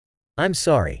I'm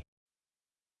sorry.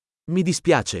 Mi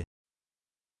dispiace.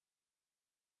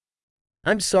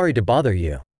 I'm sorry to bother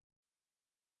you.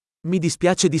 Mi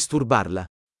dispiace disturbarla.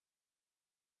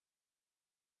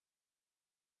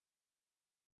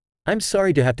 I'm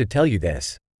sorry to have to tell you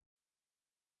this.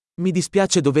 Mi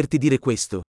dispiace doverti dire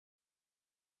questo.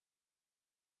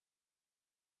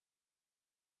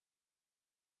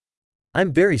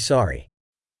 I'm very sorry.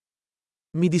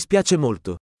 Mi dispiace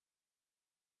molto.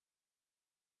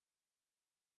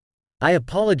 I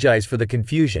apologize for the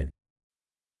confusion.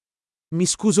 Mi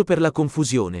scuso per la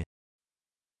confusione.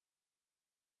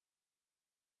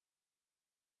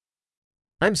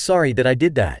 I'm sorry that I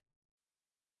did that.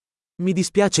 Mi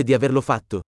dispiace di averlo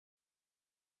fatto.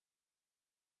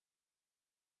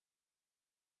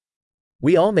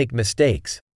 We all make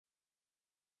mistakes.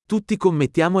 Tutti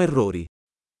commettiamo errori.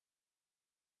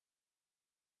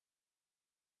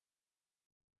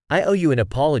 I owe you an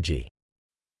apology.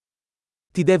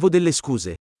 Ti devo delle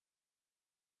scuse.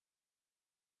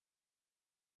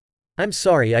 I'm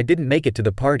sorry I didn't make it to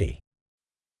the party.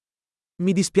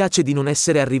 Mi dispiace di non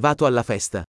essere arrivato alla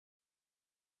festa.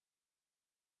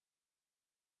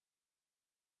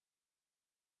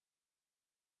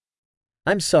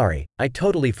 I'm sorry, I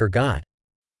totally forgot.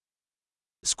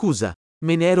 Scusa,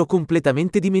 me ne ero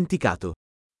completamente dimenticato.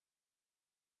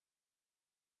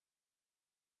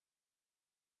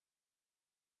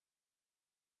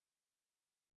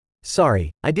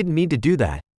 Sorry, I didn't mean to do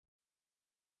that.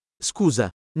 Scusa,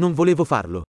 non volevo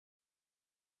farlo.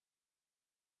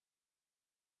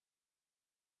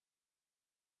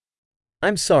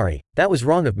 I'm sorry, that was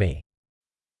wrong of me.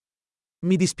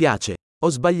 Mi dispiace, ho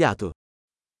sbagliato.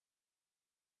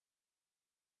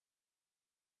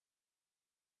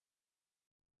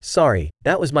 Sorry,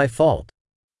 that was my fault.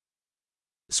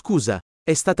 Scusa,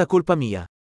 è stata colpa mia.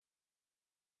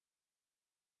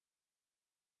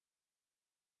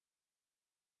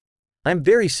 I'm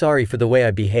very sorry for the way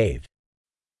I behaved.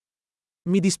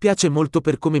 Mi dispiace molto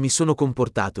per come mi sono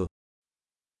comportato.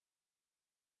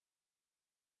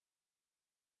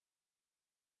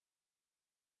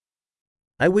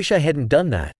 I wish I hadn't done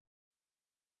that.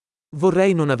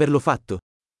 Vorrei non averlo fatto.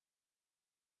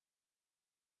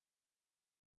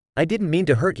 I didn't mean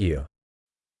to hurt you.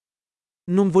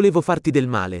 Non volevo farti del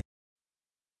male.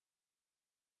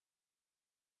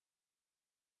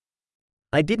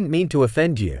 I didn't mean to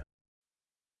offend you.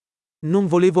 Non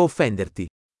volevo offenderti.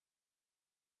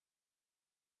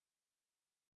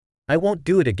 I won't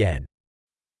do it again.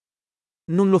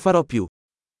 Non lo farò più.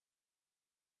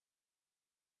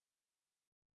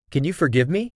 Can you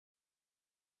forgive me?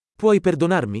 Puoi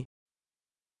perdonarmi?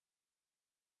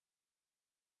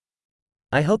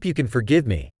 I hope you can forgive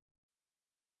me.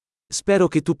 Spero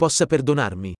che tu possa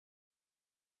perdonarmi.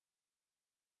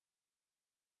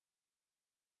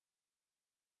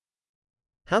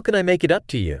 How can I make it up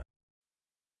to you?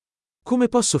 Come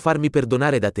posso farmi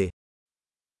perdonare da te?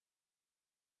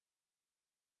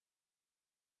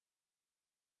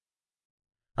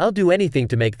 I'll do anything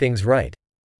to make things right.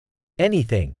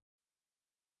 Anything.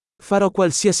 Farò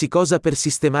qualsiasi cosa per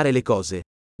sistemare le cose.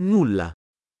 Nulla.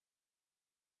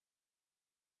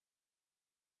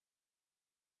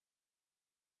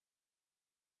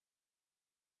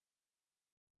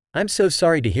 I'm so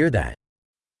sorry to hear that.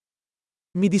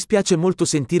 Mi dispiace molto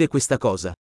sentire questa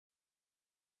cosa.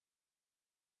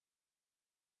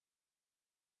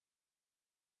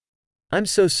 I'm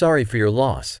so sorry for your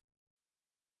loss.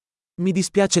 Mi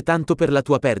dispiace tanto per la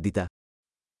tua perdita.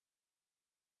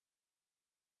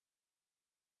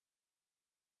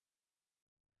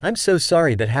 I'm so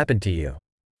sorry that happened to you.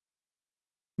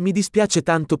 Mi dispiace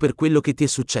tanto per quello che ti è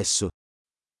successo.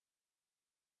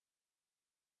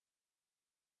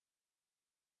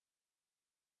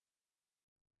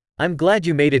 I'm glad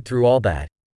you made it through all that.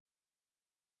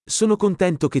 Sono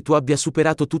contento che tu abbia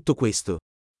superato tutto questo.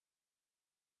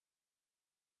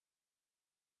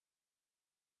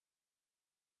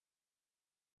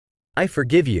 I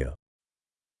forgive you.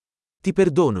 Ti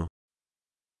perdono.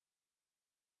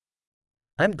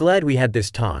 I'm glad we had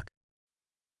this talk.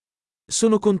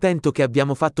 Sono contento che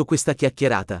abbiamo fatto questa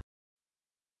chiacchierata.